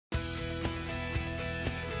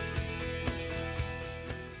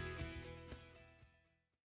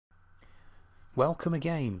Welcome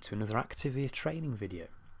again to another Activia training video.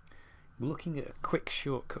 We're looking at a quick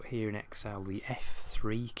shortcut here in Excel, the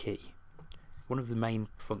F3 key. One of the main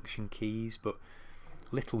function keys, but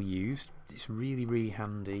little used. It's really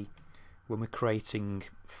handy when we're creating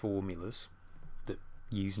formulas that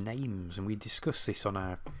use names, and we discuss this on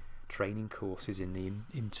our training courses in the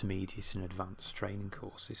intermediate and advanced training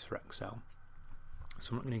courses for Excel. So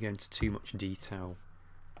I'm not going to go into too much detail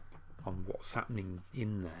on what's happening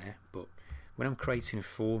in there, but when I'm creating a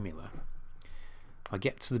formula, I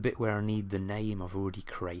get to the bit where I need the name I've already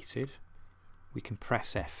created. We can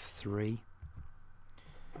press F3.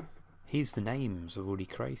 Here's the names I've already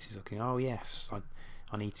created. Okay, oh yes,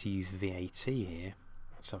 I need to use VAT here,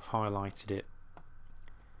 so I've highlighted it.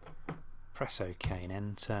 Press OK and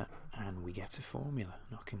enter, and we get a formula.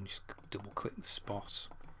 And I can just double click the spot,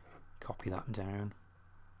 copy that down,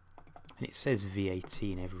 and it says VAT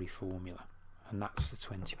in every formula, and that's the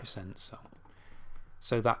 20% cell.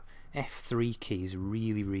 So that F3 key is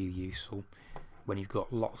really useful when you've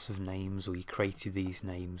got lots of names, or you created these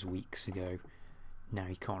names weeks ago, now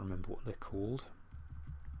you can't remember what they're called.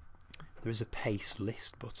 There is a paste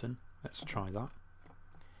list button. Let's try that.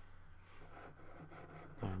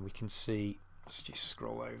 And we can see, let's just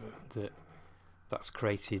scroll over, that's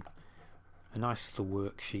created a nice little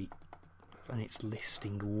worksheet, and it's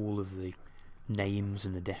listing all of the names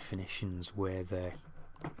and the definitions where they're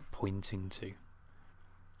pointing to.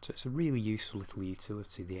 So it's a really useful little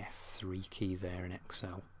utility, the F3 key there in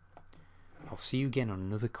Excel. I'll see you again on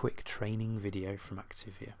another quick training video from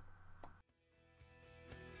Activia.